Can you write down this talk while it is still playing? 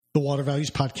The Water Values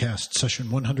Podcast,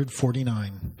 session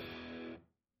 149.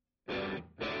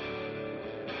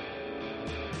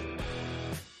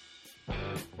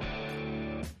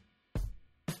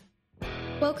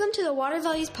 Welcome to the Water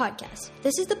Values Podcast.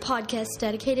 This is the podcast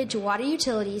dedicated to water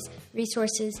utilities,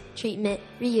 resources, treatment,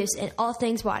 reuse, and all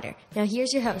things water. Now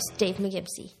here's your host, Dave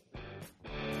McGimsey.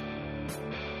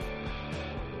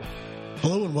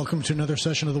 Hello and welcome to another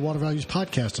session of the Water Values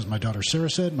Podcast. As my daughter Sarah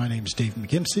said, my name is Dave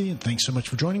McGimsey, and thanks so much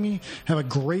for joining me. Have a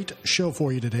great show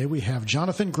for you today. We have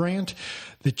Jonathan Grant,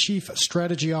 the Chief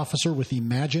Strategy Officer with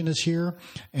Imagine, is here,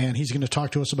 and he's going to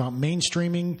talk to us about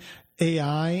mainstreaming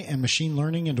AI and machine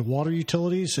learning into water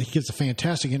utilities. He gives a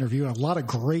fantastic interview, a lot of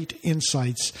great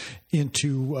insights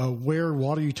into where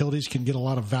water utilities can get a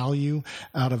lot of value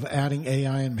out of adding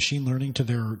AI and machine learning to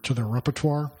their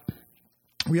repertoire.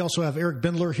 We also have Eric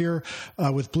Bindler here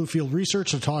with Bluefield Research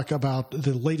to talk about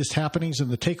the latest happenings and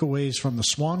the takeaways from the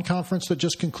SWAN conference that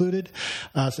just concluded.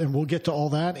 And we'll get to all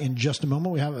that in just a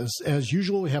moment. We have, as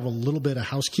usual, we have a little bit of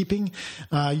housekeeping.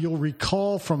 You'll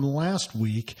recall from last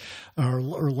week or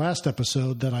last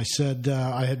episode that I said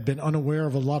I had been unaware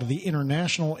of a lot of the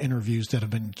international interviews that have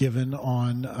been given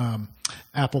on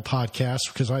Apple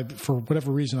Podcasts, because for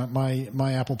whatever reason,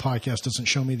 my Apple Podcast doesn't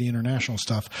show me the international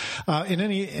stuff. In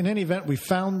any event,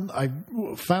 I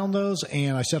found those,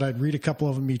 and I said I'd read a couple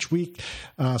of them each week.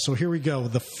 So here we go.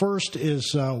 The first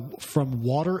is from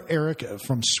Water Eric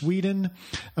from Sweden.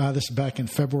 This is back in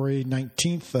February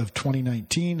 19th of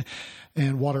 2019.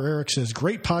 And Water Eric says,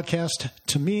 great podcast.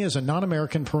 To me, as a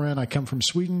non-American paren, I come from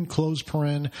Sweden, close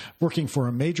paren, working for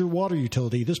a major water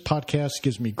utility. This podcast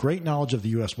gives me great knowledge of the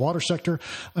U.S. water sector.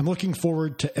 I'm looking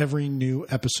forward to every new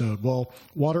episode. Well,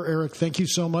 Water Eric, thank you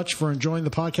so much for enjoying the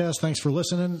podcast. Thanks for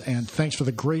listening, and thanks for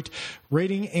the great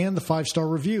rating and the 5-star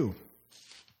review.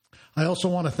 I also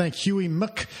want to thank Huey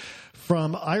Muck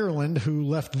from Ireland, who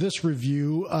left this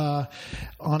review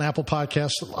on Apple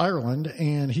Podcasts Ireland.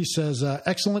 And he says,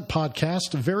 excellent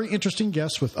podcast, very interesting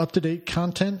guests with up-to-date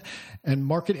content and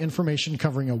market information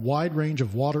covering a wide range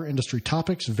of water industry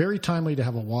topics. Very timely to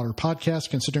have a water podcast,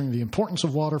 considering the importance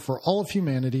of water for all of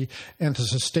humanity and the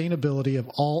sustainability of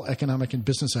all economic and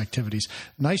business activities.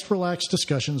 Nice, relaxed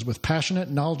discussions with passionate,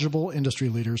 knowledgeable industry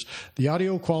leaders. The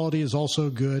audio quality is also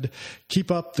good.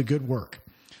 Keep up the good work.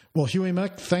 Well, Huey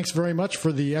Meck, thanks very much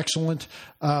for the excellent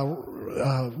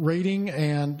rating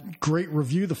and great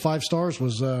review. The 5 stars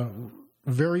was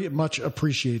very much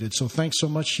appreciated. So thanks so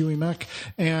much, Huey Meck,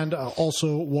 and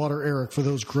also Water Eric for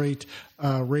those great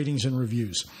ratings and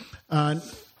reviews. And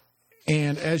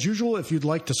as usual, if you'd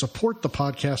like to support the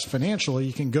podcast financially,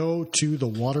 you can go to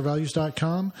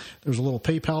thewatervalues.com. There's a little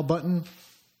PayPal button.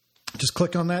 Just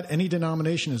click on that. Any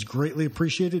denomination is greatly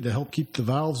appreciated to help keep the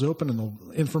valves open and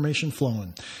the information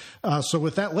flowing. So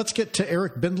with that, let's get to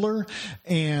Eric Bindler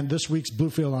and this week's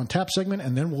Bluefield on Tap segment,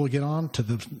 and then we'll get on to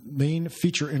the main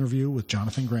feature interview with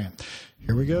Jonathan Grant.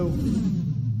 Here we go.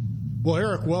 Well,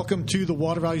 Eric, welcome to the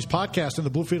Water Values Podcast and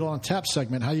the Bluefield on Tap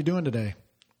segment. How you doing today?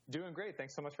 Doing great.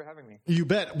 Thanks so much for having me. You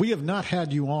bet. We have not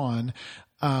had you on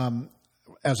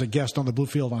as a guest on the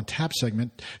Bluefield on Tap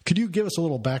segment. Could you give us a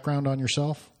little background on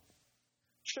yourself?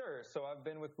 Sure. So I've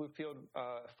been with Bluefield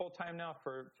full-time now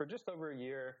for just over a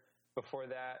year. Before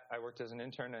that, I worked as an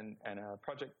intern and a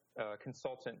project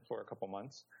consultant for a couple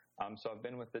months. So I've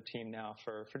been with the team now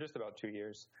for just about 2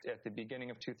 years. At the beginning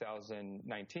of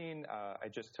 2019, I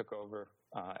just took over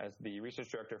as the research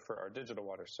director for our digital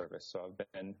water service. So I've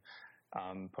been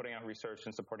putting out research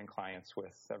and supporting clients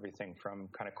with everything from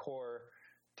kind of core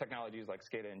technologies like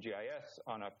SCADA and GIS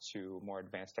on up to more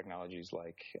advanced technologies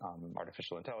like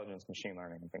artificial intelligence, machine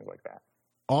learning, and things like that.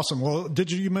 Awesome. Well,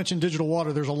 you mentioned digital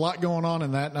water. There's a lot going on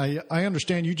in that. And I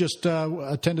understand you just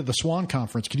attended the SWAN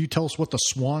conference. Could you tell us what the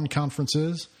SWAN conference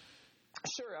is?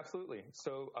 Sure, absolutely.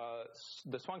 So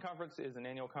the SWAN conference is an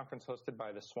annual conference hosted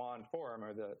by the SWAN Forum,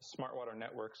 or the Smart Water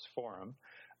Networks Forum.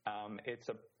 It's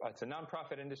a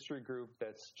nonprofit industry group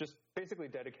that's just basically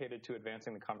dedicated to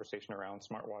advancing the conversation around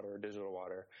smart water or digital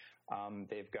water.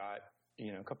 They've got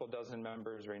a couple dozen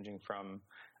members ranging from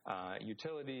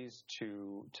utilities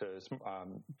to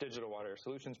digital water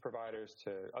solutions providers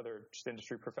to other just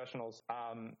industry professionals.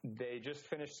 They just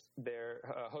finished their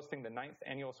hosting the 9th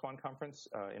annual SWAN conference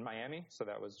in Miami, so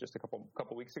that was just a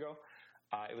couple weeks ago.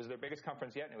 It was their biggest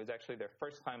conference yet, and it was actually their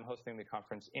first time hosting the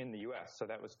conference in the U.S., so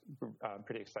that was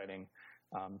pretty exciting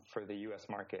for the U.S.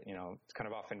 market. It's kind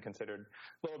of often considered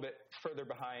a little bit further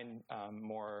behind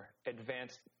more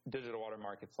advanced digital water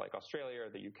markets like Australia or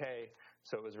the U.K.,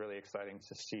 so it was really exciting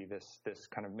to see this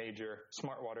kind of major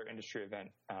smart water industry event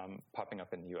popping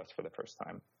up in the U.S. for the first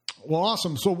time. Well,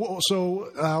 awesome. So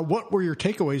what were your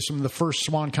takeaways from the first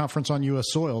SWAN conference on U.S.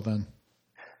 soil then?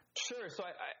 Sure. So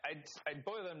I'd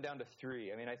boil them down to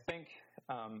three. I mean, I think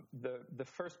the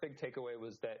first big takeaway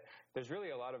was that there's really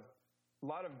a lot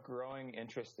of growing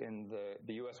interest in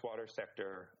the U.S. water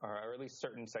sector, or at least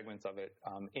certain segments of it,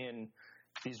 in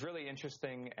these really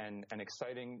interesting and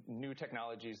exciting new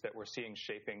technologies that we're seeing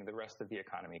shaping the rest of the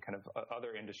economy, kind of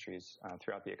other industries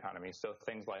throughout the economy. So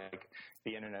things like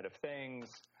the Internet of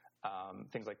Things,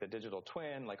 things like the digital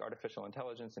twin, like artificial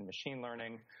intelligence and machine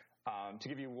learning. To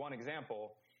give you one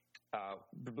example,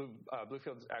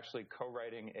 Bluefield's actually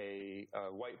co-writing a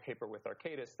white paper with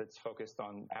Arcadis that's focused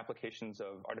on applications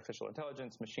of artificial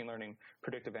intelligence, machine learning,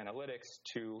 predictive analytics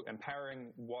to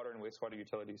empowering water and wastewater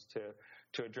utilities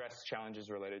to address challenges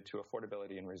related to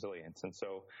affordability and resilience. And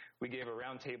so we gave a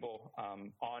roundtable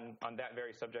on that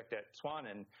very subject at SWAN,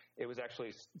 and it was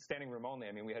actually standing room only.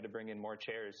 I mean, we had to bring in more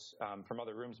chairs from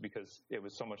other rooms because it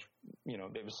was so much,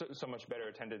 it was so much better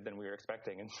attended than we were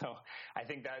expecting. And so I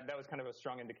think that was kind of a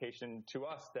strong indication to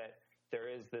us that there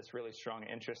is this really strong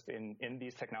interest in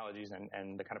these technologies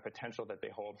and the kind of potential that they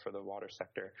hold for the water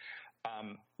sector.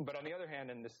 But on the other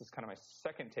hand, and this is kind of my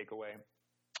second takeaway,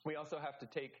 we also have to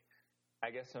take, I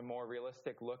guess, a more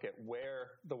realistic look at where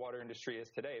the water industry is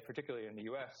today, particularly in the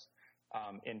U.S.,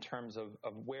 in terms of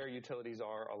where utilities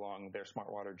are along their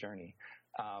smart water journey.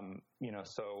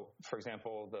 So for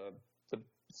example, the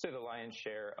lion's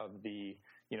share of the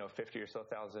 50 or so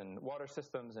thousand water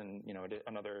systems and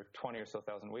another 20 or so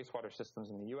thousand wastewater systems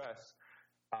in the U.S.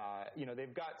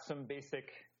 They've got some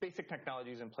basic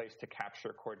technologies in place to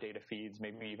capture core data feeds,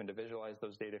 maybe even to visualize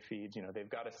those data feeds. They've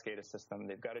got a SCADA system,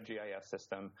 they've got a GIS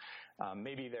system.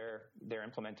 Maybe they're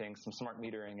implementing some smart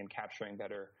metering and capturing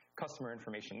better customer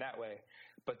information that way,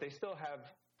 but they still have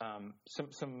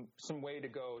some way to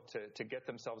go to get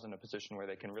themselves in a position where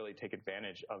they can really take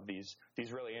advantage of these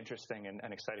really interesting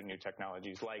and exciting new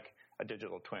technologies like a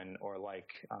digital twin or like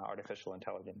artificial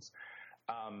intelligence.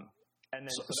 And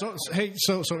then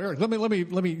so Eric, let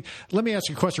me ask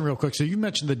you a question real quick. So you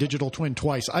mentioned the digital twin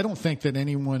twice. I don't think that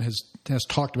anyone has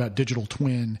talked about digital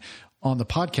twin on the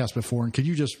podcast before. And could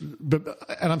you just,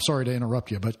 and I'm sorry to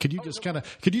interrupt you, but could you just kind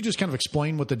of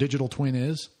explain what the digital twin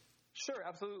is? Sure,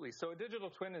 absolutely. So a digital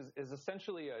twin is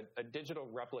essentially a digital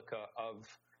replica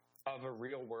of a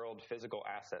real world physical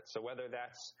asset. So whether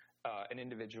that's an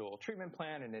individual treatment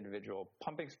plant, an individual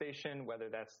pumping station, whether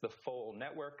that's the full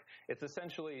network, it's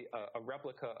essentially a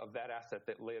replica of that asset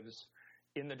that lives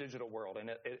in the digital world.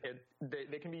 And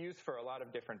they can be used for a lot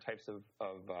of different types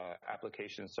of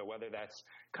applications. So whether that's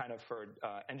kind of for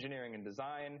engineering and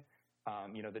design,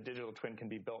 the digital twin can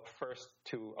be built first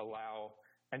to allow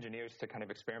engineers to kind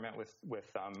of experiment with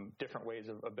different ways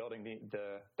of building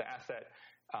the asset.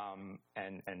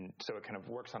 And so it kind of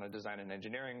works on a design and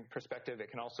engineering perspective.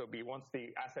 It can also be, once the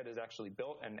asset is actually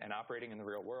built and operating in the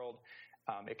real world,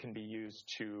 it can be used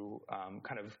to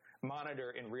kind of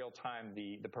monitor in real time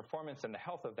the performance and the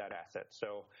health of that asset.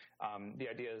 So the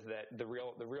idea is that the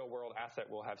real world asset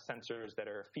will have sensors that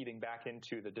are feeding back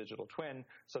into the digital twin,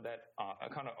 so that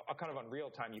kind of on real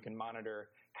time you can monitor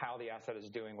how the asset is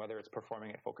doing, whether it's performing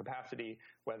at full capacity,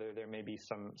 whether there may be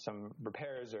some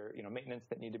repairs or maintenance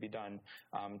that need to be done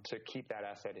to keep that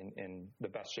asset in the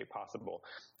best shape possible.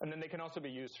 And then they can also be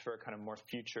used for kind of more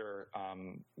future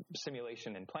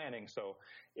simulation and planning. So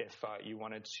if you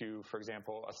wanted to, for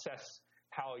example, assess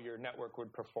how your network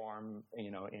would perform,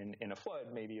 in a flood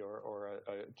maybe, or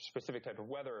a specific type of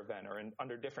weather event, or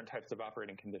under different types of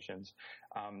operating conditions,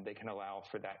 they can allow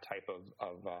for that type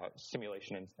of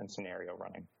simulation and scenario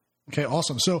running. Okay,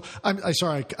 awesome. So I'm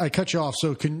sorry I cut you off.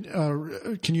 So can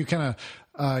you kind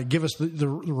of give us the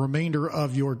remainder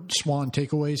of your SWAN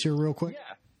takeaways here real quick?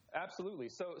 Yeah, absolutely.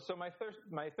 So my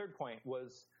third point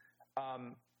was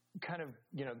kind of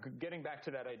getting back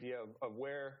to that idea of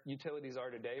where utilities are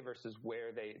today versus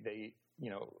where they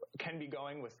can be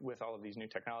going with all of these new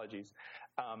technologies.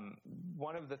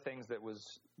 One of the things that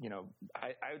was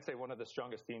I would say one of the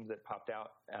strongest themes that popped out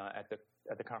at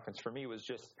the conference for me was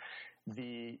just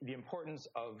the importance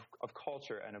of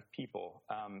culture and of people.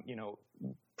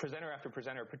 Presenter after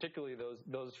presenter, particularly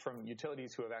those from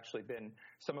utilities who have actually been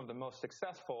some of the most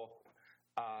successful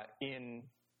in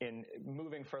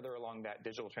moving further along that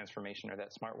digital transformation or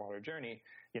that smart water journey,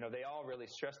 they all really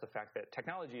stress the fact that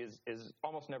technology is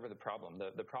almost never the problem.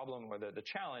 The problem, or the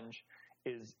challenge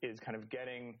is kind of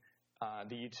getting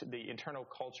the internal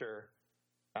culture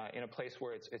in a place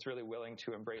where it's really willing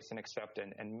to embrace and accept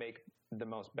and make the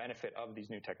most benefit of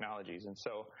these new technologies. And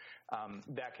so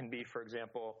that can be, for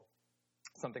example,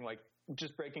 something like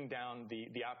just breaking down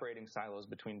the operating silos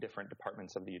between different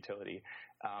departments of the utility,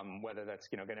 whether that's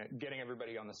getting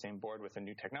everybody on the same board with a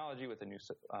new technology, with a new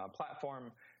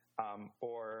platform,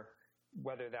 or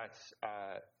whether that's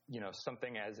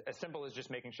something as simple as just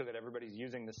making sure that everybody's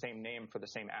using the same name for the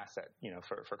same asset,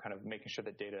 for kind of making sure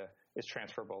that data is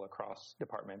transferable across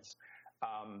departments.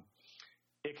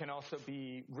 It can also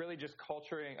be really just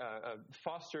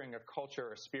fostering a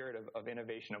culture, a spirit of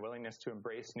innovation, a willingness to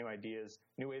embrace new ideas,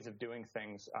 new ways of doing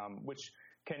things, which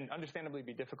can understandably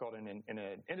be difficult in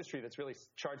an industry that's really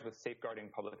charged with safeguarding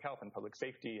public health and public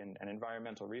safety and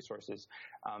environmental resources.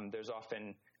 There's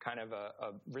often kind of a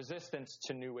resistance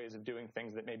to new ways of doing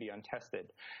things that may be untested.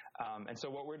 And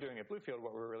so what we're doing at Bluefield,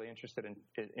 what we're really interested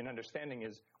in understanding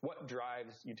is what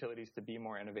drives utilities to be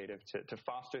more innovative, to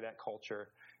foster that culture,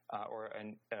 or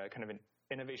kind of an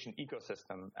innovation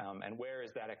ecosystem, and where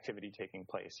is that activity taking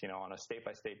place, on a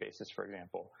state-by-state basis, for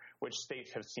example, which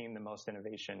states have seen the most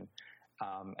innovation,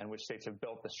 and which states have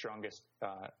built the strongest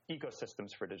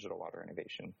ecosystems for digital water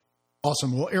innovation.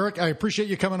 Awesome. Well, Eric, I appreciate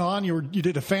you coming on. You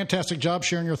did a fantastic job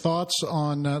sharing your thoughts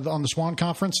on the SWAN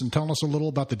conference and telling us a little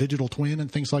about the digital twin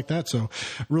and things like that. So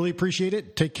really appreciate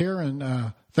it. Take care,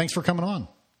 and thanks for coming on.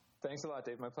 Thanks a lot,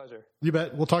 Dave. My pleasure. You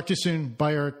bet. We'll talk to you soon.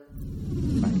 Bye, Eric.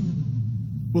 Bye.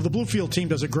 Well, the Bluefield team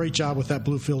does a great job with that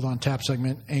Bluefield on Tap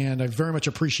segment, and I very much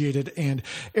appreciate it. And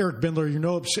Eric Bindler, you're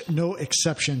no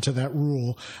exception to that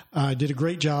rule. Did a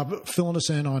great job filling us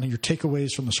in on your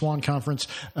takeaways from the SWAN conference.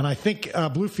 And I think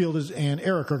Bluefield and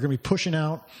Eric are going to be pushing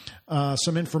out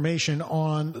some information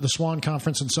on the SWAN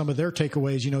conference and some of their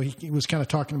takeaways. He was kind of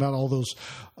talking about all those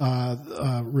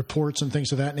reports and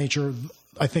things of that nature.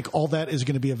 I think all that is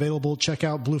going to be available. Check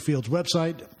out Bluefield's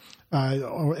website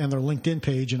and their LinkedIn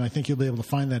page, and I think you'll be able to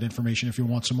find that information if you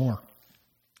want some more.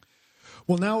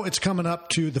 Well, now it's coming up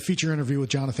to the feature interview with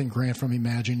Jonathan Grant from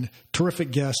Imagine.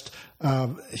 Terrific guest.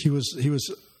 He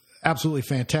was absolutely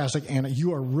fantastic, and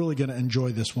you are really going to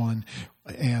enjoy this one.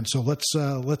 And so let's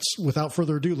without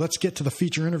further ado, let's get to the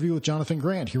feature interview with Jonathan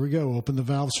Grant. Here we go. Open the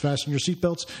valves, fasten your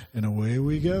seatbelts, and away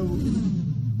we go.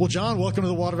 Well, John, welcome to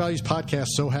the Water Values Podcast.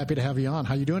 So happy to have you on.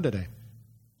 How you doing today?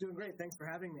 Doing great. Thanks for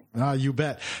having me. You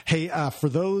bet. Hey, for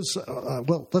those,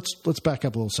 let's back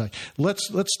up a little sec. Let's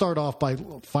start off by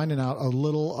finding out a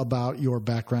little about your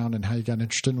background and how you got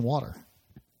interested in water.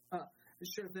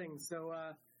 Sure thing. So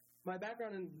my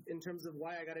background in terms of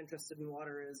why I got interested in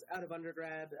water is out of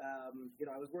undergrad.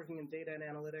 I was working in data and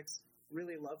analytics,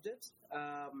 really loved it,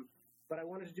 but I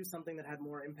wanted to do something that had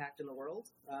more impact in the world.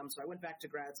 So I went back to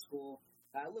grad school,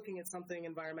 looking at something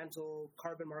environmental.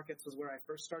 Carbon markets was where I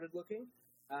first started looking.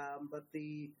 But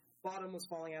the bottom was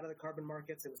falling out of the carbon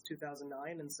markets. It was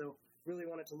 2009, and so really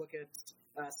wanted to look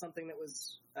at something that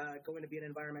was going to be an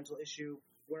environmental issue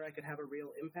where I could have a real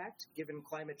impact, given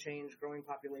climate change, growing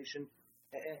population,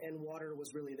 and water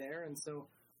was really there. And so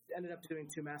ended up doing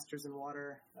 2 masters in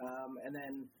water, and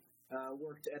then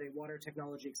worked at a water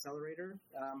technology accelerator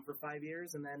for 5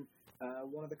 years. And then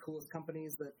one of the coolest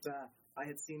companies that I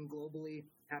had seen globally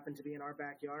happened to be in our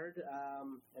backyard.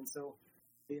 And so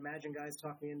the Imagine guys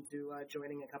talked me into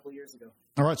joining a couple of years ago.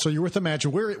 All right, so you're with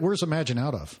Imagine. Where's Imagine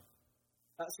out of?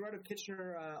 So we're out of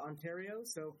Kitchener, Ontario.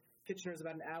 So Kitchener is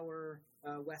about an hour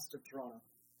west of Toronto.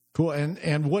 Cool.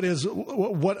 And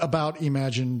what about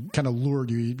Imagine kind of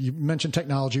lured you? You mentioned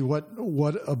technology. What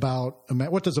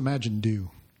does Imagine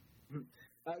do?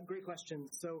 Great question.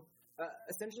 So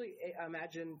essentially,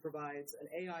 Imagine provides an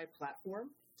AI platform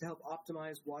to help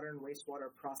optimize water and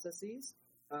wastewater processes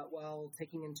while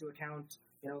taking into account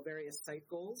various site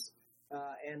goals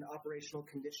and operational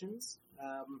conditions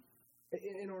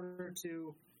in order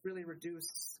to really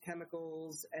reduce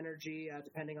chemicals, energy,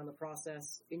 depending on the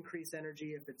process, increase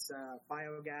energy if it's a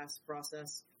biogas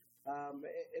process,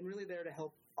 and really there to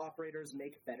help operators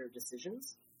make better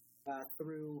decisions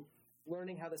through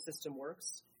learning how the system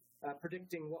works,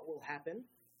 predicting what will happen,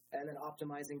 and then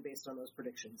optimizing based on those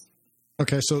predictions.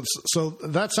 Okay, so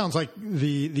that sounds like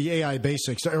the AI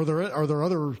basics. Are there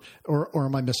other, or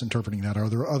am I misinterpreting that? Are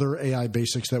there other AI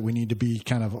basics that we need to be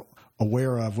kind of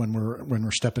aware of when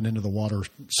we're stepping into the water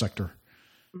sector?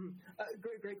 Mm-hmm.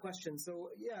 Great question. So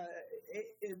yeah,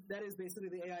 that is basically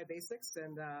the AI basics,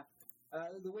 and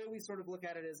the way we sort of look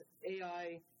at it is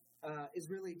AI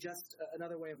is really just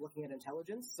another way of looking at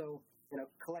intelligence. So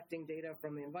collecting data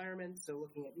from the environment, so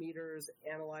looking at meters,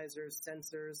 analyzers,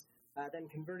 sensors. Then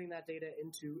converting that data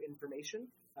into information,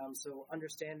 so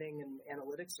understanding and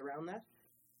analytics around that,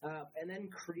 and then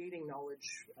creating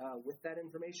knowledge with that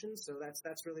information. So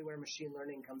that's really where machine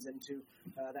learning comes into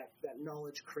that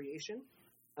knowledge creation.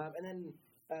 And then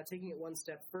taking it one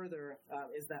step further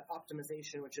is that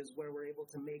optimization, which is where we're able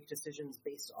to make decisions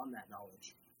based on that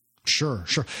knowledge. Sure.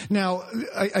 Now,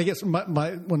 I guess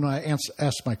when I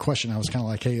asked my question, I was kind of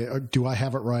like, hey, do I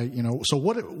have it right? So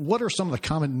what are some of the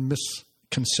common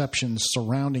misconceptions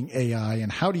surrounding AI,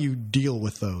 and how do you deal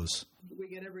with those? We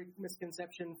get every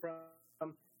misconception from,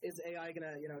 is AI going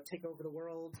to, take over the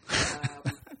world?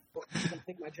 Or going to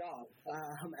take my job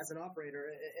as an operator?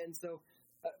 And so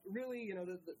really,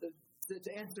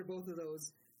 to answer both of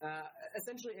those,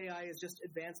 essentially AI is just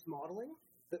advanced modeling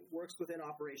that works within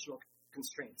operational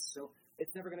constraints. So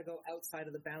it's never going to go outside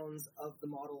of the bounds of the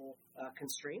model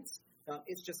constraints.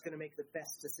 It's just going to make the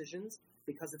best decisions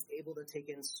because it's able to take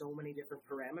in so many different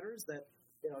parameters that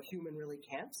a human really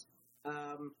can't.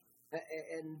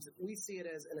 And we see it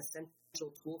as an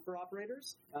essential tool for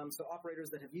operators. So operators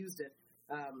that have used it,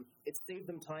 it saved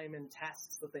them time in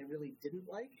tasks that they really didn't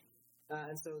like.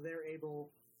 And so they're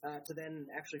able to then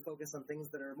actually focus on things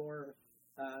that are more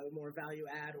value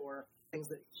add or things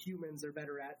that humans are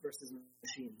better at versus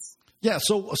machines. Yeah.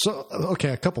 So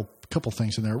okay, a couple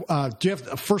things in there. Do you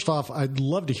have, first off, I'd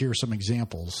love to hear some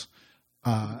examples.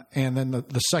 And then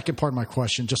the second part of my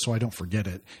question, just so I don't forget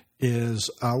it, is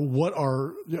what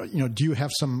are, do you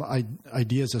have some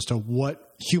ideas as to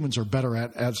what humans are better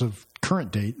at as of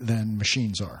current date than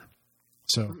machines are?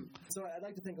 So I'd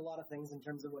like to think a lot of things in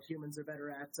terms of what humans are better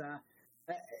at.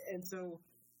 And so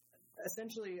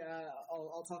essentially,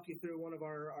 I'll talk you through one of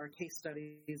our case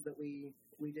studies that we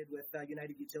did with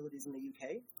United Utilities in the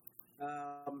UK.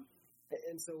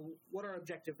 And so what our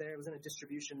objective there was in a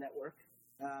distribution network.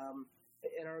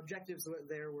 And our objectives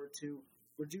there were to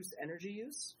reduce energy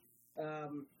use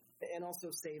and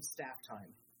also save staff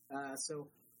time. So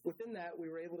within that, we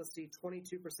were able to see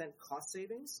 22% cost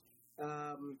savings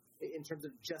in terms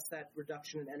of just that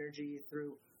reduction in energy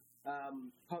through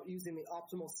using the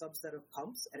optimal subset of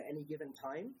pumps at any given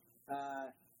time,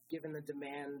 given the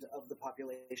demand of the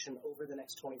population over the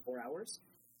next 24 hours.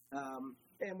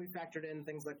 And we factored in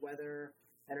things like weather,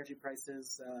 energy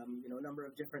prices, a number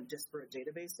of different disparate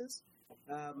databases.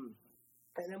 And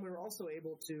then we were also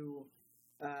able to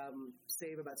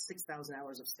save about 6,000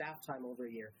 hours of staff time over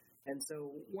a year. And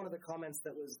so one of the comments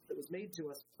that was made to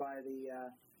us by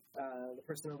the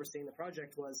person overseeing the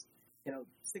project was,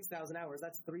 6,000 hours,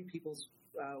 that's 3 people's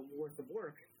worth of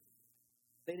work.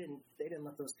 They didn't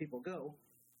let those people go.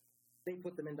 They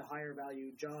put them into higher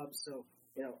value jobs. So,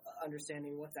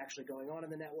 understanding what's actually going on in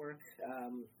the network,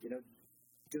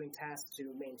 doing tasks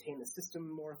to maintain the system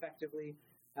more effectively.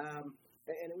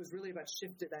 And it was really about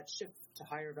that shift to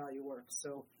higher value work.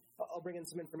 So I'll bring in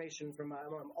some information from,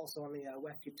 I'm also on the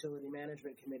WEC Utility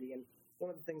Management Committee, and one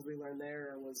of the things we learned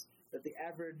there was that the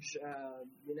average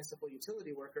municipal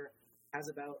utility worker has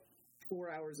about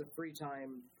 4 hours of free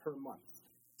time per month.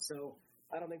 So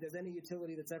I don't think there's any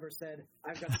utility that's ever said,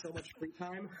 I've got so much free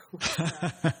time.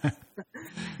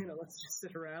 Let's just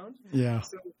sit around. Yeah.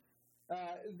 So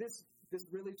this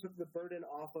really took the burden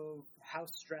off of how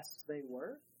stressed they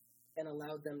were and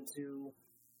allowed them to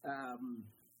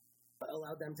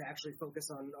actually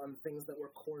focus on things that were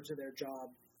core to their job.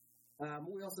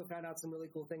 We also found out some really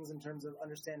cool things in terms of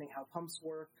understanding how pumps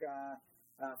work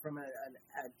from a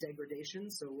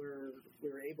degradation. So we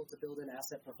were able to build in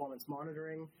asset performance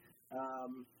monitoring,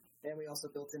 and we also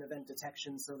built in event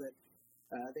detection so that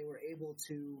they were able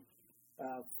to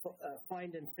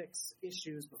find and fix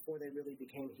issues before they really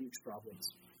became huge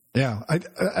problems. Yeah,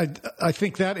 I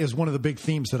think that is one of the big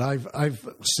themes that I've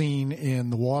seen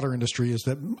in the water industry is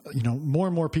that more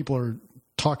and more people are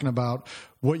talking about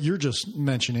what you're just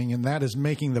mentioning, and that is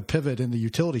making the pivot in the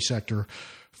utility sector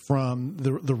from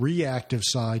the reactive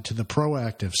side to the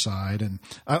proactive side. And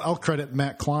I'll credit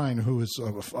Matt Klein, who is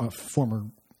a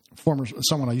former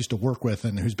someone I used to work with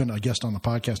and who's been a guest on the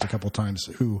podcast a couple of times,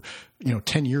 who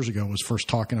 10 years ago was first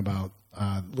talking about.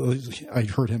 I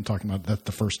heard him talking about that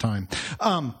the first time.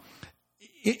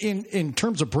 In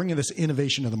terms of bringing this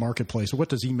innovation to the marketplace, what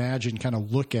does Imagine kind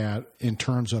of look at in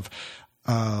terms of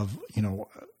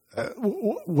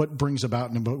what brings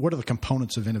about, and what are the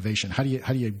components of innovation? How do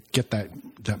you get that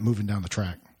moving down the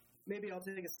track? Maybe I'll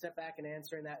take a step back in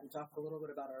answering that and talk a little bit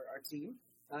about our team.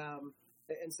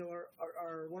 And so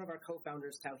our one of our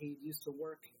co-founders, Tauhid, used to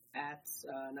work at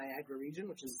Niagara Region,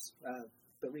 which is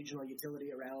the regional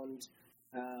utility around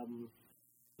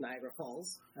Niagara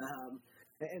Falls.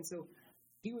 And so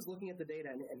he was looking at the data,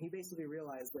 and he basically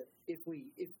realized that if we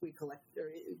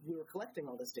were collecting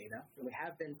all this data, and we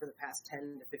have been for the past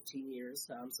 10 to 15 years,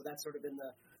 so that's sort of been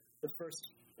the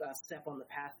first step on the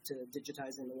path to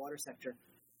digitizing the water sector.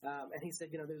 And he said,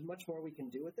 there's much more we can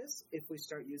do with this if we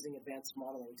start using advanced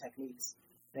modeling techniques.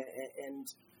 And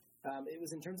It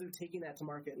was in terms of taking that to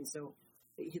market. And so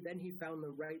then he found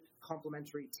the right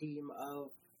complementary team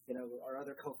of, our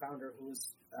other co-founder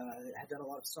who's had done a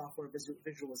lot of software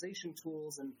visualization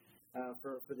tools and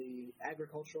for the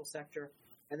agricultural sector,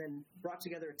 and then brought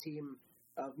together a team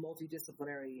of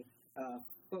multidisciplinary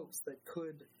folks that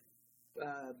could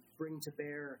bring to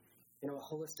bear, a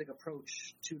holistic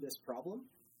approach to this problem.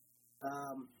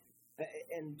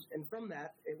 And from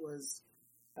that, it was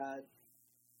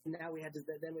now we had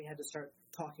to start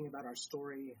talking about our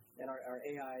story and our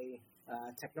AI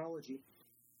technology.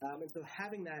 And so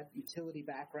having that utility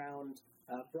background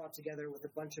brought together with a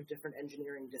bunch of different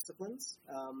engineering disciplines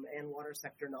and water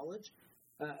sector knowledge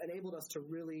enabled us to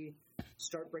really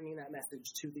start bringing that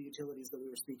message to the utilities that we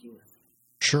were speaking with.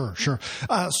 Sure.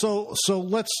 So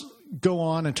let's go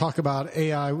on and talk about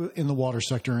AI in the water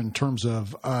sector in terms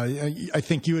of, I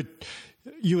think you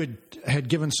had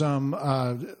given some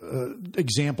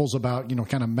examples about,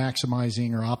 kind of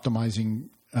maximizing or optimizing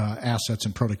assets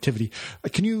and productivity.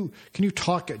 Can you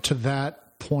talk to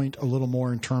that point a little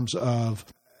more in terms of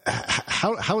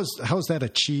how is that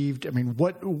achieved? I mean,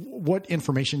 what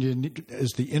information do you need,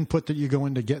 is the input that you go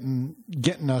into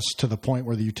getting us to the point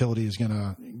where the utility is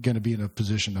going to be in a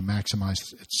position to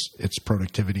maximize its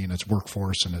productivity and its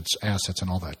workforce and its assets and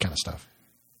all that kind of stuff?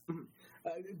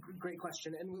 Great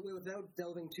question. And without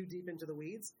delving too deep into the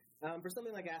weeds, for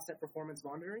something like asset performance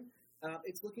monitoring,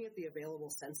 it's looking at the available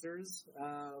sensors,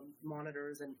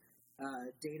 monitors, and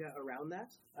data around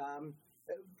that.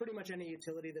 Pretty much any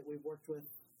utility that we've worked with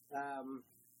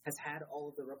has had all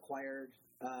of the required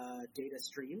data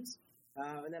streams.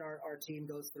 And then our team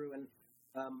goes through and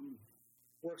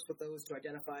works with those to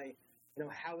identify,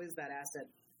 how is that asset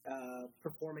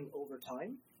performing over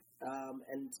time?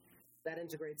 And that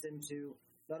integrates into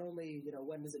not only,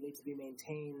 when does it need to be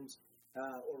maintained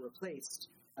or replaced,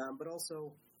 but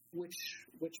also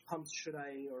which pumps should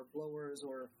I, or blowers,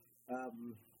 or,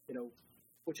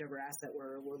 whichever asset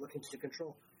we're looking to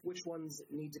control, which ones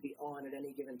need to be on at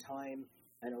any given time,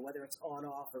 whether it's on,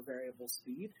 off, or variable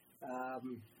speed.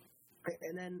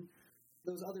 And then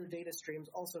those other data streams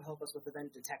also help us with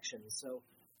event detection. So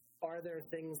are there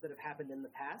things that have happened in the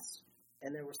past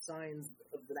and there were signs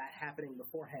of that happening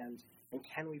beforehand, and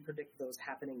can we predict those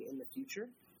happening in the future?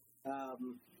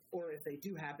 Or if they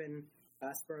do happen,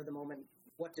 spur of the moment,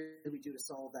 what did we do to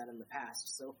solve that in the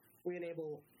past? So we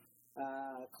enable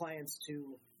clients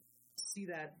to see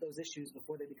those issues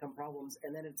before they become problems,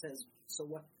 and then it says, so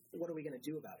what are we going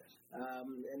to do about it?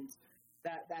 And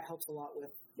that helps a lot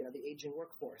with the aging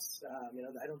workforce.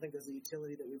 I don't think there's a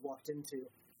utility that we've walked into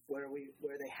where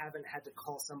they haven't had to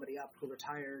call somebody up who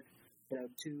retired 2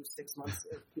 to 6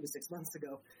 months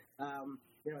ago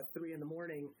at 3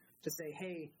 a.m. to say,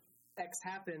 hey, X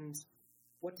happened,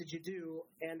 what did you do,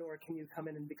 and or can you come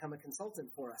in and become a consultant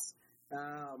for us?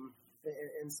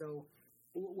 And so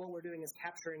what we're doing is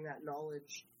capturing that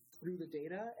knowledge through the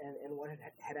data and what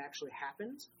had actually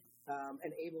happened,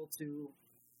 and able to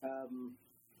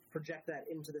project that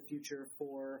into the future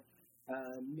for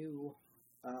new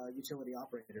utility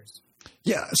operators.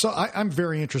 Yeah, so I'm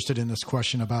very interested in this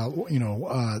question about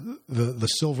the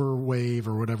silver wave,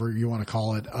 or whatever you want to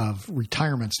call it, of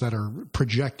retirements that are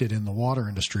projected in the water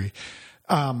industry.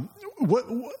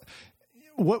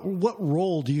 What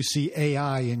role do you see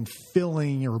AI in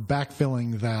filling or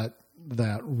backfilling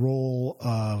that role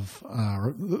of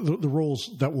the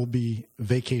roles that will be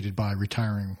vacated by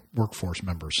retiring workforce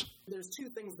members? There's two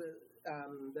things that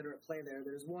are at play there.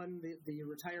 There's one, the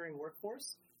retiring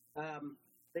workforce.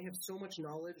 They have so much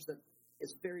knowledge that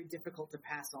is very difficult to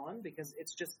pass on, because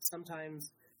it's just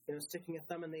sometimes sticking a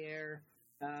thumb in the air,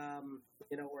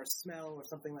 or a smell or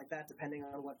something like that, depending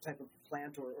on what type of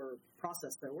plant or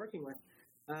process they're working with.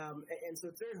 And so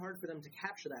it's very hard for them to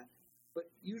capture that. But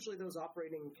usually those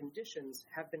operating conditions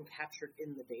have been captured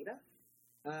in the data.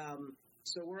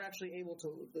 So we're actually able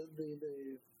to,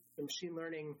 the machine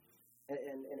learning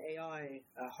and AI,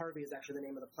 Harvey is actually the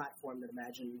name of the platform that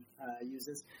Imagine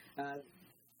uses.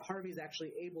 Harvey is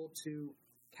actually able to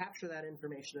capture that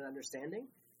information and understanding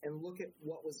and look at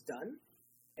what was done,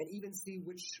 and even see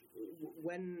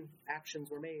when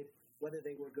actions were made, whether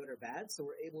they were good or bad. So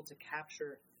we're able to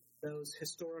capture those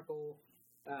historical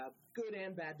good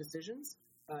and bad decisions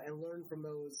and learn from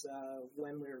those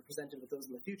when we're presented with those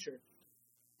in the future.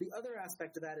 The other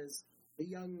aspect of that is the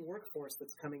young workforce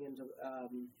that's coming into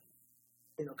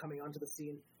coming onto the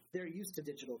scene. They're used to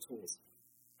digital tools.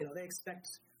 They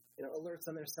expect alerts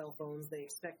on their cell phones. They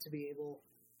expect to be able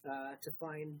to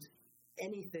find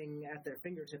anything at their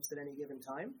fingertips at any given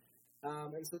time.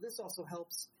 And so this also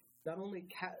helps not only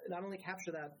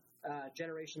capture that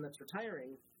generation that's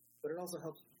retiring, but it also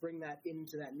helps bring that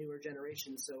into that newer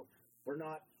generation. So we're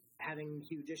not having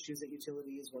huge issues at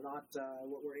utilities. We're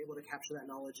we're able to capture that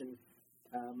knowledge and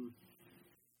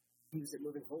use it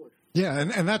moving forward. Yeah,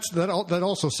 and that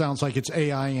also sounds like it's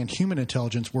AI and human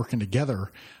intelligence working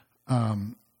together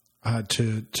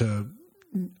to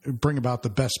bring about the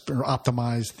best or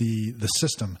optimize the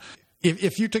system.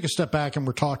 If you take a step back and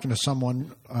we're talking to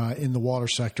someone in the water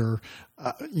sector,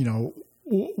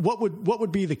 what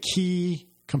would be the key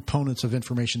components of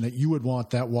information that you would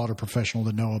want that water professional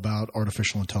to know about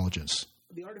artificial intelligence?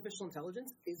 The artificial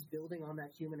intelligence is building on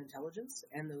that human intelligence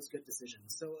and those good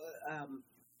decisions. So,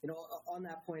 on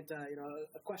that point,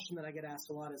 a question that I get asked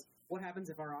a lot is, what happens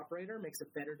if our operator makes a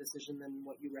better decision than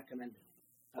what you recommended?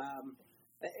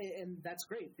 And that's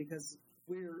great because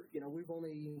we've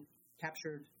only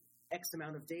captured X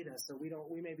amount of data, so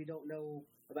we maybe don't know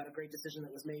about a great decision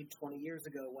that was made 20 years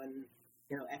ago when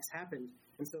X happened.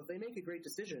 And so if they make a great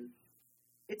decision,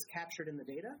 it's captured in the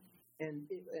data, and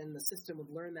the system would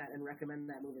learn that and recommend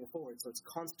that moving forward. So it's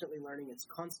constantly learning, it's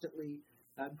constantly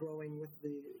growing with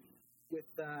the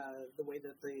way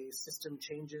that the system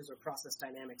changes or process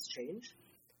dynamics change.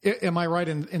 Am I right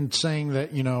in saying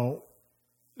that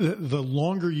the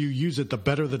longer you use it, the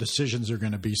better the decisions are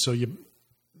going to be? So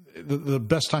the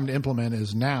best time to implement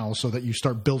is now, so that you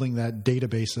start building that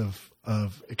database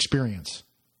of experience.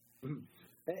 Mm-hmm.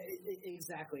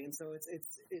 Exactly, and so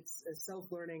it's a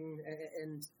self-learning,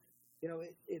 and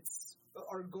it's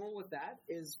our goal with that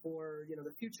is for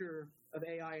the future of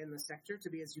AI in the sector to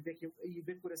be as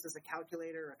ubiquitous as a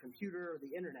calculator, a computer, or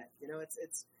the internet.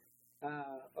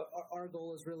 Our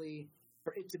goal is really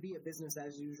for it to be a business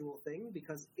as usual thing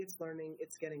because it's learning,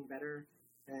 it's getting better,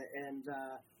 and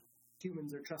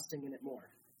humans are trusting in it more.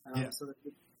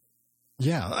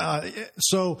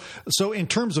 So in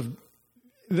terms of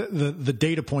the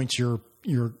data points you're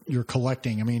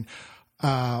collecting, I mean,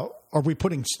 are we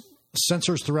putting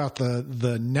sensors throughout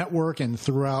the network and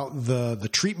throughout the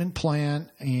treatment plant?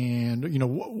 And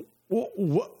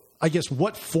what I guess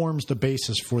what forms the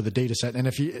basis for the data set?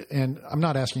 And I'm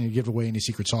not asking you to give away any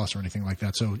secret sauce or anything like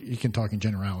that, so you can talk in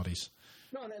generalities.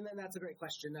 No, and that's a great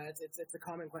question. It's a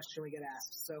common question we get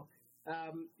asked. So,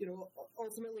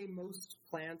 ultimately, most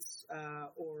plants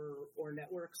or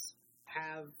networks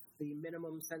have the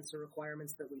minimum sensor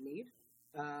requirements that we need,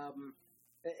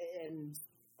 and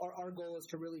our goal is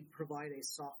to really provide a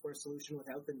software solution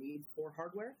without the need for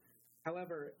hardware.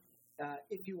 However,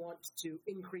 if you want to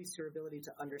increase your ability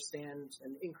to understand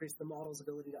and increase the model's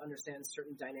ability to understand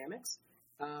certain dynamics,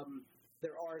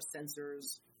 there are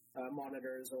sensors,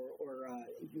 monitors, or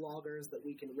loggers that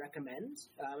we can recommend,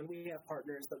 and we have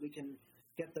partners that we can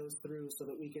get those through so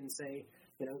that we can say,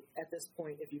 at this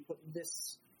point, if you put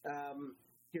this,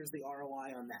 here's the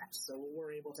ROI on that. So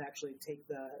we're able to actually take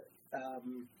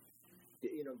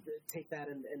take that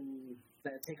and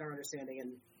take our understanding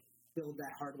and build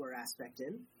that hardware aspect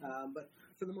in. But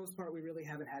for the most part, we really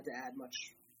haven't had to add much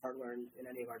hardware in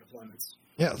any of our deployments.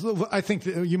 Yeah, I think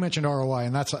you mentioned ROI,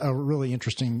 and that's a really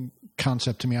interesting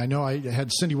concept to me. I know I had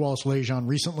Cindy Wallace-Lage on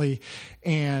recently,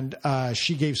 and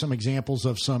she gave some examples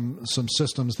of some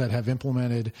systems that have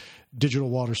implemented digital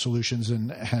water solutions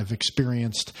and have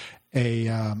experienced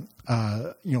immediate.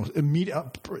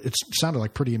 It sounded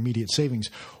like pretty immediate savings.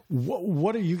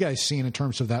 What are you guys seeing in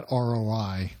terms of that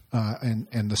ROI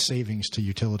and the savings to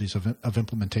utilities of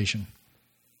implementation?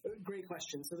 Great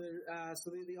question. So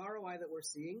the ROI that we're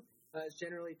seeing is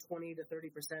generally 20 to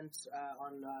 30%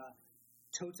 on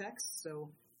TOTEX.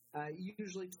 So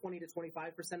usually 20 to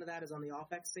 25% of that is on the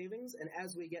OPEX savings. And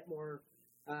as we get more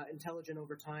intelligent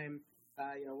over time,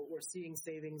 we're seeing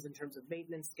savings in terms of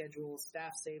maintenance schedules,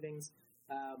 staff savings.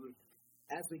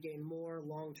 As we gain more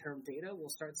long-term data, we'll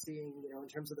start seeing, in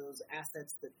terms of those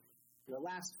assets that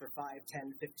last for 5,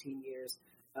 10, 15 years,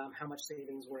 how much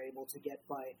savings we're able to get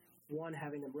by, one,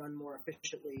 having them run more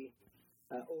efficiently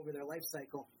over their life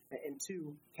cycle, and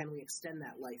two, can we extend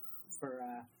that life for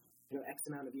X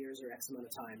amount of years or X amount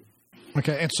of time.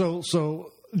 Okay, and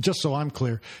so just so I'm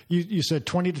clear, you said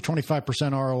 20 to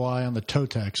 25% ROI on the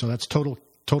TOTEX, so that's total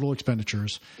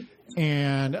expenditures,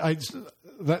 and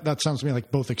that sounds to me like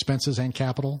both expenses and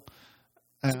capital.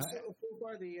 So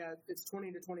far, it's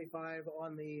 20 to 25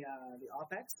 on the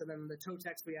OPEX, and then the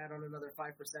TOTEX we add on another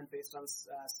 5% based on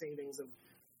savings of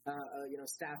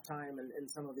staff time and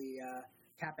some of the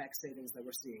CapEx savings that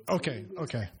we're seeing. So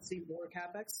okay. See more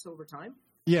CapEx over time.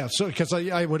 Yeah, so because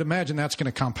I would imagine that's going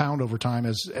to compound over time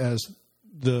as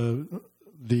the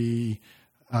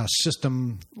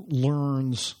system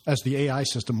learns, as the AI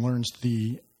system learns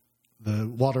the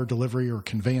water delivery or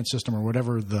conveyance system or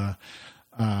whatever the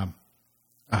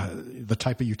the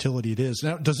type of utility it is.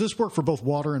 Now, does this work for both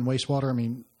water and wastewater? I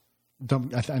mean,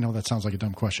 I know that sounds like a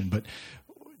dumb question, but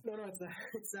no,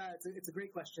 it's a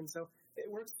great question. So it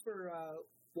works for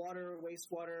water,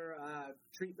 wastewater,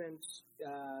 treatment,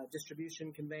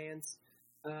 distribution, conveyance,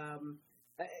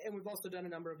 and we've also done a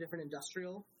number of different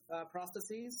industrial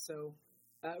processes. So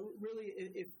really,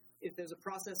 if there's a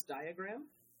process diagram,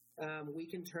 we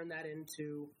can turn that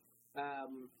into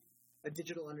a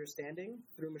digital understanding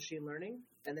through machine learning,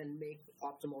 and then make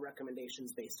optimal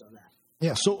recommendations based on that.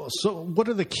 Yeah. So what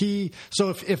are the key? So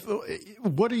if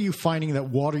what are you finding that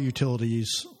water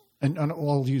utilities and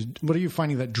what are you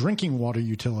finding that drinking water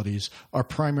utilities are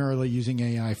primarily using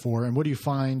AI for, and what do you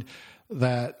find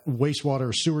that wastewater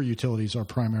or sewer utilities are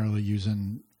primarily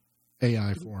using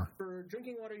AI for? For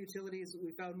drinking water utilities, we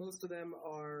found most of them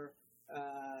are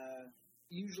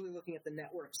usually looking at the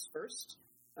networks first.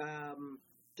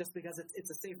 Just because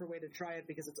it's a safer way to try it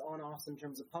because it's on-offs in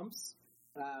terms of pumps.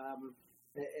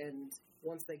 And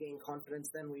once they gain confidence,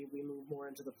 then we move more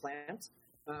into the plant.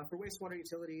 For wastewater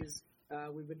utilities,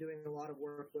 we've been doing a lot of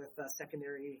work with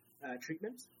secondary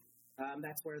treatment.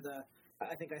 That's where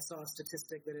I think I saw a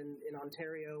statistic that in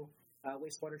Ontario,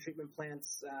 wastewater treatment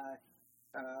plants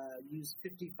use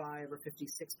 55 or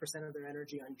 56% of their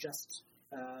energy on just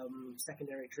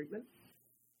secondary treatment.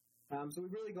 So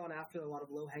we've really gone after a lot of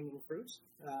low-hanging fruit.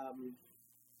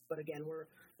 But again,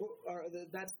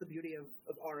 that's the beauty of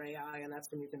our AI, and that's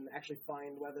when you can actually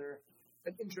find whether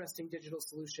an interesting digital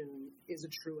solution is a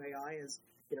true AI.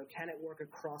 Can it work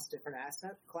across different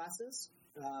asset classes?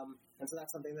 And so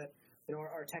that's something that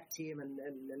our tech team and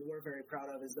we're very proud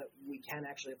of, is that we can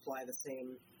actually apply the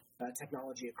same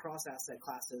technology across asset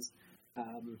classes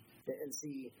and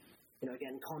see,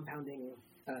 again, compounding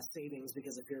savings,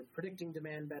 because if you're predicting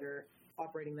demand better,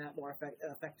 operating that more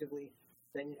effectively,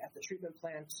 then at the treatment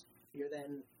plant, you're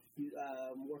then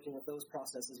working with those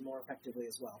processes more effectively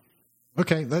as well.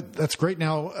 Okay, that's great.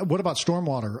 Now, what about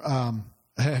stormwater?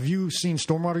 Have you seen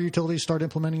stormwater utilities start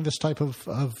implementing this type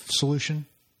of solution?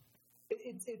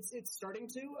 It's starting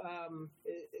to,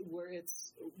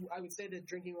 I would say that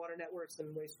drinking water networks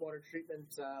and wastewater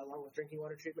treatment, along with drinking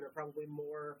water treatment, are probably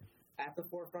more at the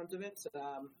forefront of it.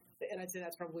 And I'd say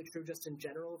that's probably true just in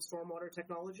general of stormwater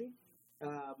technology.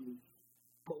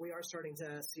 But we are starting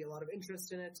to see a lot of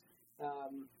interest in it,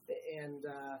 and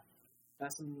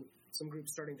some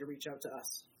groups starting to reach out to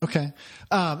us. Okay.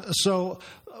 So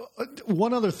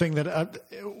one other thing that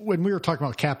when we were talking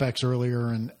about CapEx earlier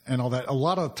and all that, a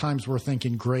lot of times we're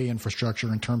thinking gray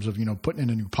infrastructure in terms of, putting in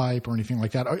a new pipe or anything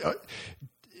like that.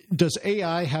 Does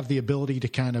AI have the ability to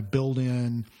kind of build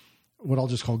in what I'll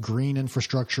just call green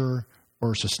infrastructure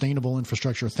or sustainable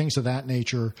infrastructure, things of that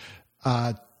nature,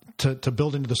 to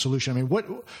build into the solution? I mean, what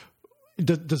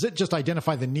does it just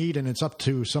identify the need, and it's up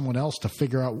to someone else to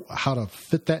figure out how to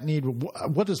fit that need?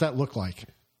 What does that look like?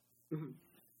 Mm-hmm.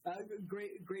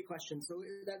 Great question. So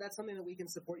that's something that we can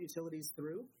support utilities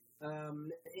through,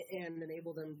 and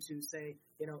enable them to say,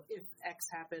 if X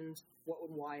happened, what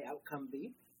would Y outcome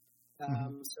be?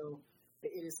 So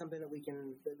it is something that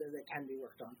that can be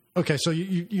worked on. Okay, so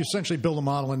you essentially build a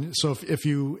model, and so if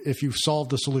you solve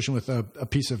the solution with a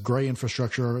piece of gray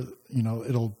infrastructure,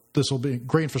 this will be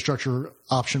gray infrastructure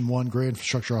option 1, gray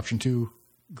infrastructure option 2,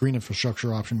 green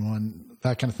infrastructure option 1,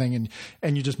 that kind of thing,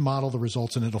 and you just model the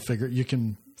results, and you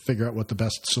can figure out what the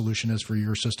best solution is for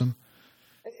your system.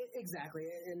 Exactly,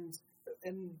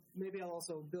 and maybe I'll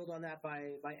also build on that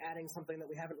by adding something that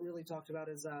we haven't really talked about,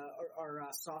 is our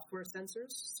software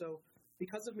sensors. So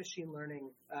because of machine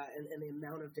learning and the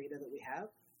amount of data that we have,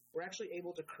 we're actually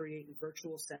able to create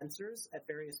virtual sensors at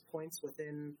various points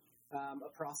within a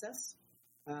process,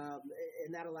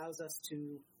 and that allows us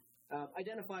to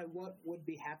identify what would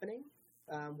be happening,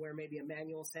 where maybe a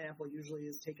manual sample usually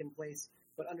is taking place,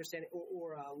 but understanding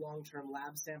or a long-term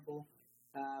lab sample.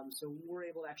 So we're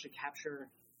able to actually capture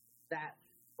that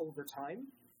over time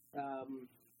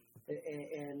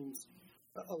and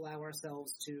allow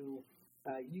ourselves to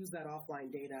use that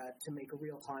offline data to make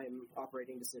real-time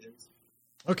operating decisions.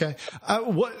 Okay.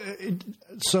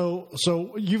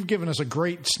 So you've given us a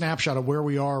great snapshot of where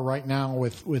we are right now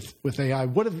with AI.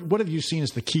 What have you seen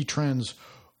as the key trends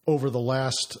over the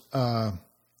last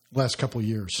couple of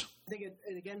years? I think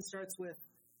it again starts with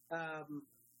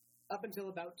up until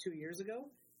about 2 years ago,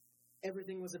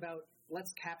 everything was about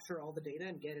let's capture all the data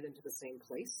and get it into the same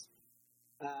place.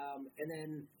 And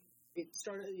then it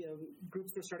started,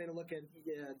 groups were starting to look at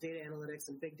data analytics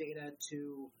and big data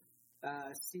to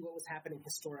see what was happening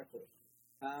historically.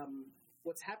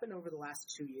 What's happened over the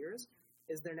last 2 years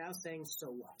is they're now saying, so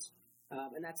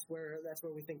what? And that's where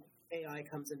we think AI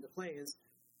comes into play is,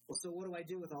 well, so what do I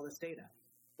do with all this data?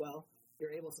 Well,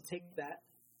 you're able to take that,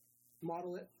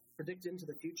 model it, predict into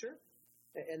the future,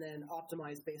 and then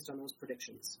optimize based on those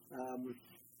predictions.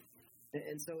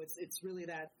 And so it's really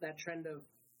that trend of,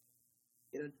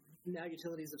 now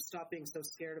utilities have stopped being so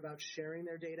scared about sharing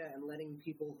their data and letting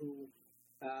people who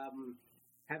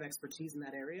have expertise in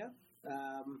that area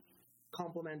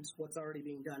complement what's already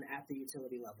being done at the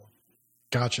utility level.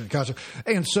 Gotcha.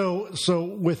 And so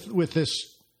with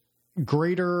this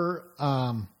greater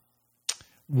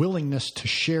willingness to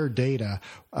share data,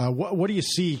 what do you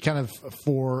see kind of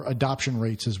for adoption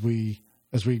rates as we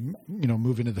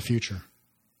move into the future?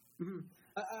 Mm-hmm.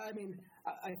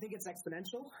 I think it's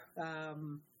exponential,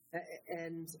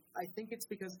 and I think it's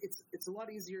because it's a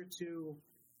lot easier to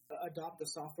adopt a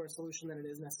software solution than it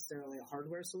is necessarily a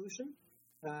hardware solution.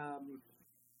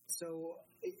 So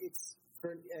it's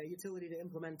for a utility to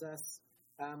implement us.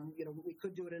 We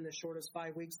could do it in as short as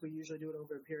 5 weeks. We usually do it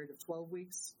over a period of 12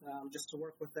 weeks, just to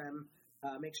work with them,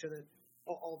 make sure that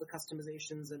all the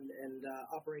customizations and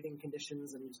operating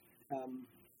conditions and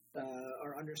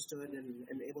are understood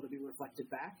and able to be reflected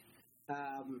back.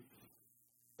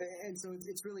 And so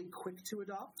it's really quick to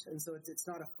adopt. And so it's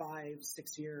not a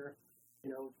 5-6 year,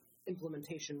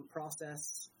 implementation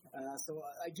process. So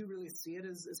I do really see it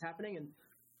as happening. And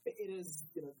it is,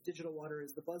 digital water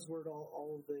is the buzzword,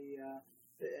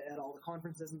 at all the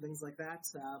conferences and things like that.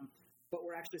 But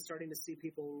we're actually starting to see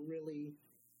people really,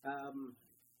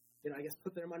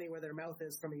 put their money where their mouth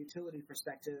is from a utility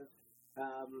perspective,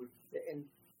 and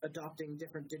adopting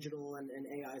different digital and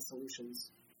AI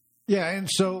solutions. Yeah, and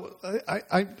so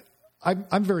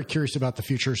I'm very curious about the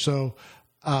future. So,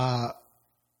 from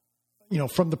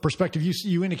the perspective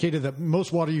you indicated that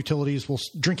most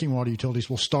drinking water utilities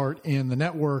will start in the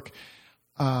network.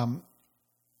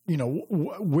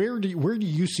 Where do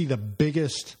you see the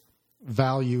biggest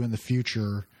value in the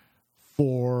future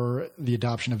for the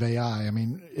adoption of AI? I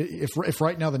mean, if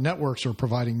right now the networks are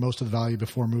providing most of the value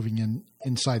before moving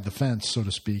inside the fence, so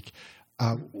to speak,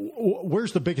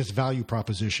 where's the biggest value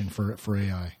proposition for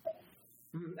AI?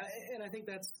 And I think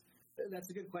that's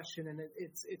a good question, and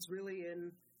it's really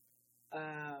in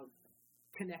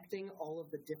connecting all of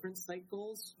the different site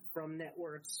goals from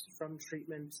networks, from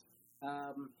treatment,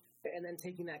 and then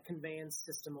taking that conveyance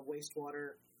system of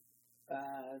wastewater,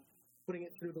 putting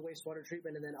it through the wastewater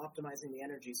treatment, and then optimizing the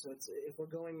energy. So if we're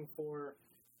going for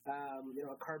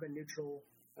a carbon neutral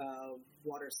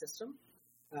water system,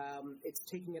 it's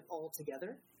taking it all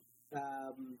together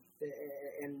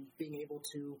and being able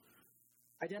to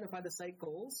identify the site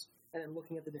goals and then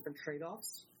looking at the different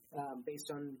trade-offs based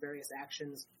on various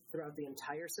actions throughout the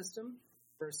entire system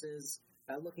versus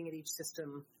looking at each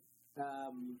system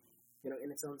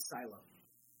in its own silo.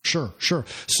 Sure.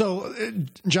 So,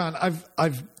 John,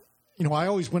 I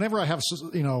always, whenever I have,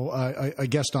 a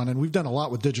guest on, and we've done a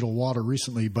lot with digital water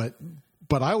recently, but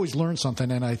I always learn something,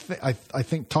 and I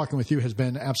think talking with you has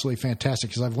been absolutely fantastic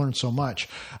because I've learned so much.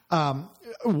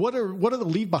 What are the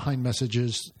leave behind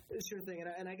messages? Sure thing,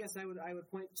 and I guess I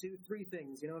would point to 3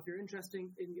 things. If you're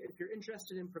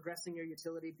interested in progressing your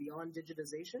utility beyond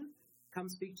digitization, come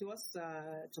speak to us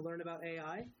to learn about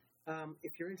AI.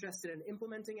 If you're interested in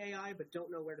implementing AI but don't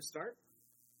know where to start,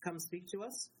 come speak to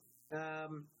us.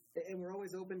 And we're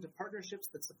always open to partnerships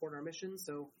that support our mission.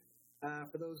 So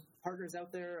for those partners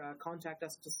out there, contact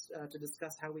us to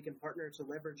discuss how we can partner to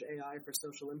leverage AI for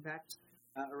social impact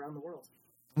around the world.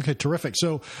 Okay, terrific.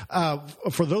 So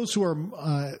for those who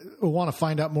want to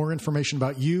find out more information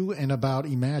about you and about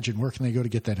Imagine, where can they go to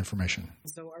get that information?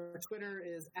 So our Twitter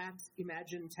is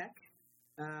 @ImagineTech.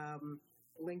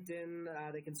 LinkedIn,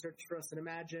 they can search for us in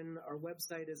Imagine. Our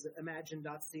website is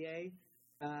imagine.ca.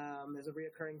 There's a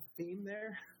reoccurring theme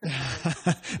there.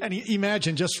 And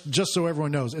Imagine, just so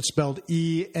everyone knows, it's spelled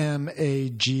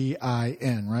EMAGIN,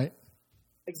 right?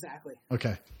 Exactly.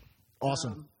 Okay.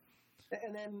 Awesome.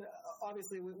 And then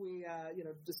obviously we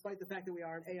despite the fact that we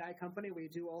are an AI company, we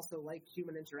do also like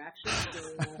human interaction.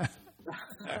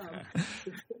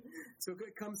 So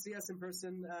come see us in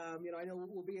person. I know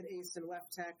we'll be at ACE and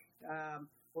WEFTech.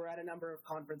 We're at a number of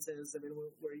conferences. I mean,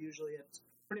 we're usually at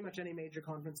pretty much any major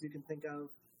conference you can think of.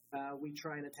 We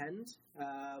try and attend.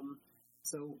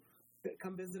 So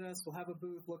come visit us. We'll have a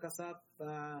booth. Look us up.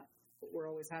 We're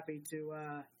always happy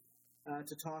to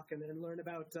talk and learn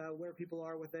about where people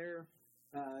are with their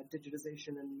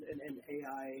digitization and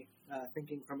AI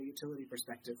thinking from a utility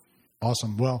perspective.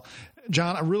 Awesome. Well,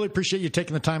 John, I really appreciate you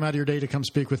taking the time out of your day to come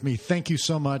speak with me. Thank you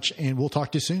so much, and we'll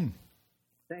talk to you soon.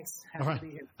 Thanks. Happy to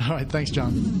be here. All right. Thanks,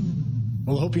 John.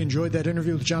 Well, I hope you enjoyed that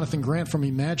interview with Jonathan Grant from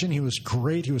Imagine. He was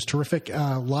great. He was terrific.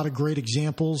 A lot of great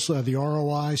examples, the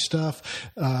ROI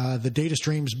stuff, the data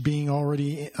streams being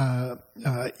already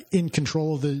in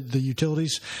control of the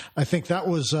utilities. I think that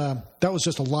was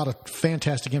just a lot of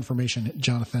fantastic information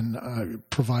Jonathan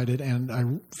provided, and I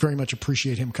very much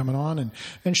appreciate him coming on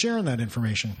and sharing that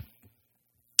information.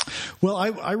 Well,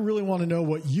 I really want to know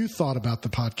what you thought about the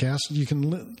podcast. You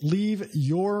can leave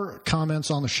your comments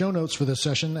on the show notes for this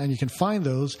session, and you can find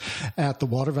those at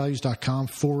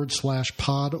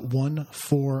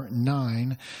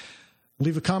thewatervalues.com/pod149.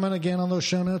 Leave a comment again on those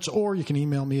show notes, or you can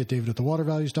email me at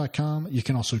david@thewatervalues.com. You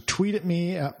can also tweet at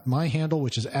me at my handle,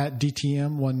 which is at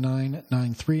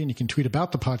DTM1993, and you can tweet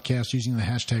about the podcast using the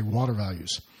hashtag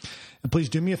watervalues. And please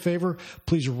do me a favor.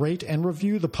 Please rate and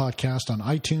review the podcast on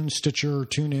iTunes, Stitcher,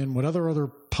 TuneIn, whatever other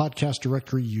podcast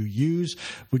directory you use.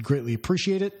 We'd greatly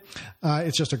appreciate it.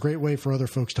 It's just a great way for other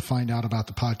folks to find out about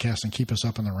the podcast and keep us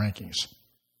up in the rankings.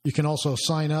 You can also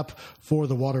sign up for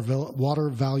the Water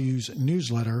Values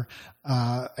newsletter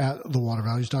at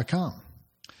thewatervalues.com.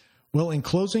 Well, in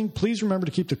closing, please remember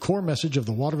to keep the core message of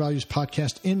the Water Values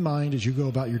podcast in mind as you go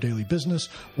about your daily business.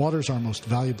 Water is our most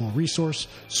valuable resource,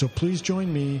 so please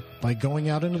join me by going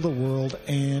out into the world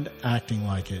and acting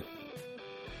like it.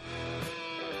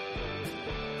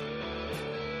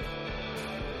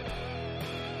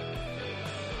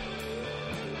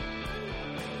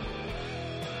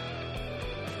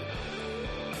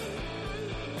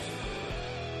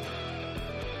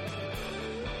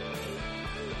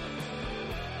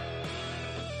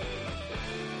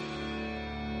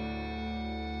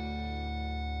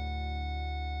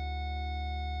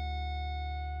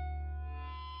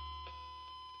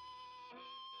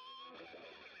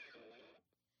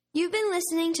 You've been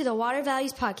listening to the Water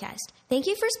Values Podcast. Thank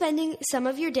you for spending some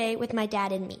of your day with my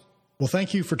dad and me. Well,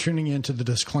 thank you for tuning in to the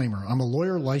disclaimer. I'm a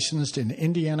lawyer licensed in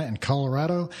Indiana and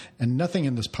Colorado, and nothing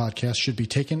in this podcast should be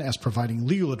taken as providing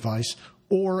legal advice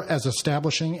or as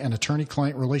establishing an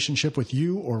attorney-client relationship with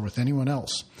you or with anyone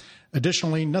else.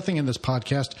 Additionally, nothing in this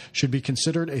podcast should be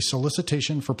considered a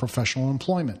solicitation for professional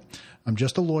employment. I'm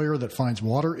just a lawyer that finds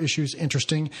water issues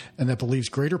interesting and that believes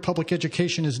greater public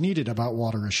education is needed about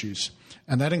water issues.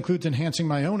 And that includes enhancing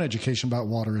my own education about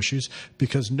water issues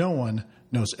because no one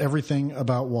knows everything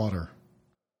about water.